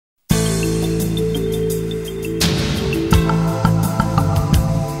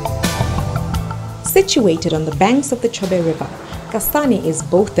Situated on the banks of the Chobe River, Kasane is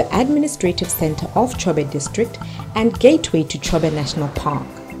both the administrative center of Chobe District and gateway to Chobe National Park.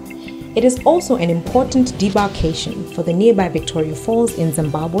 It is also an important debarkation for the nearby Victoria Falls in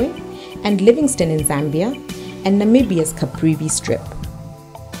Zimbabwe and Livingstone in Zambia and Namibia's Chobe Strip.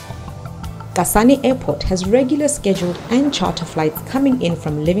 Kasane Airport has regular scheduled and charter flights coming in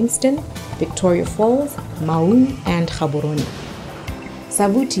from Livingstone, Victoria Falls, Maun and Gaborone.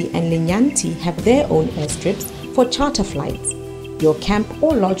 Savuti and Linyanti have their own airstrips for charter flights. Your camp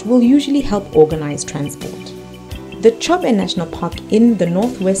or lodge will usually help organize transport. The Chobe National Park in the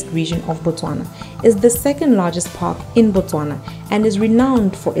northwest region of Botswana is the second largest park in Botswana and is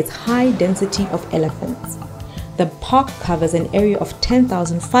renowned for its high density of elephants. The park covers an area of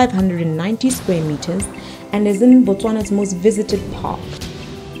 10,590 square meters and is in Botswana's most visited park.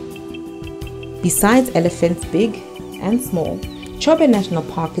 Besides elephants big and small, Chobe National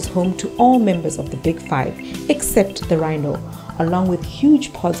Park is home to all members of the Big Five except the rhino, along with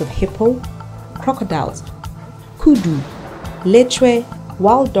huge pods of hippo, crocodiles, kudu, lechwe,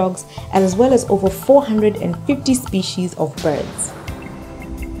 wild dogs, as well as over 450 species of birds.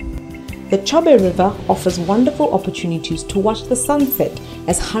 The Chobe River offers wonderful opportunities to watch the sunset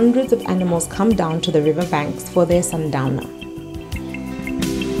as hundreds of animals come down to the river banks for their sundowner.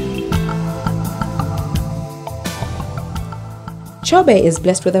 Chobe is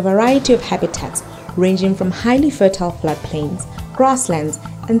blessed with a variety of habitats ranging from highly fertile floodplains, grasslands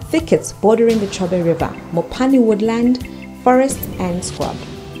and thickets bordering the Chobe River, Mopani woodland, forest and scrub.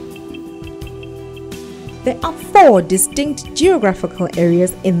 There are 4 distinct geographical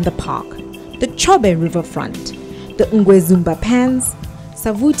areas in the park: the Chobe Riverfront, the Ngwezumba Pans,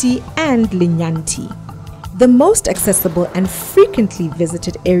 Savuti and Linyanti. The most accessible and frequently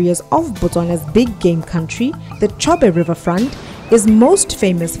visited areas of Botswana's big game country, the Chobe Riverfront, is most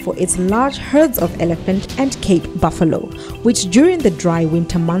famous for its large herds of elephant and Cape buffalo, which during the dry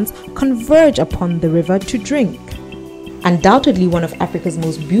winter months converge upon the river to drink. Undoubtedly one of Africa's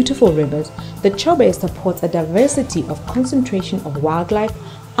most beautiful rivers, the Chobe supports a diversity of concentration of wildlife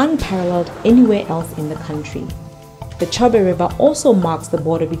unparalleled anywhere else in the country. The Chobe River also marks the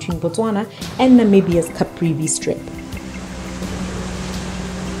border between Botswana and Namibia's Chobe Strip.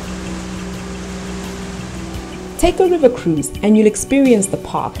 Take a river cruise and you'll experience the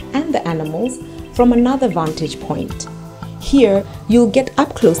park and the animals from another vantage point. Here, you'll get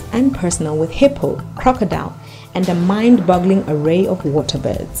up close and personal with hippo, crocodile, and a mind-boggling array of water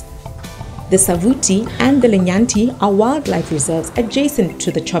birds. The Savuti and the Linyanti are wildlife reserves adjacent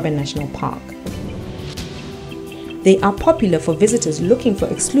to the Chobe National Park. They are popular for visitors looking for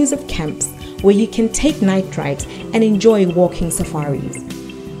exclusive camps where you can take night drives and enjoy walking safaris.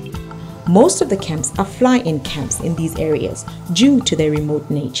 Most of the camps are fly-in camps in these areas due to their remote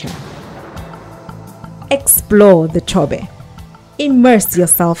nature. Explore the Chobe. Immerse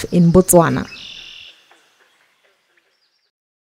yourself in Botswana.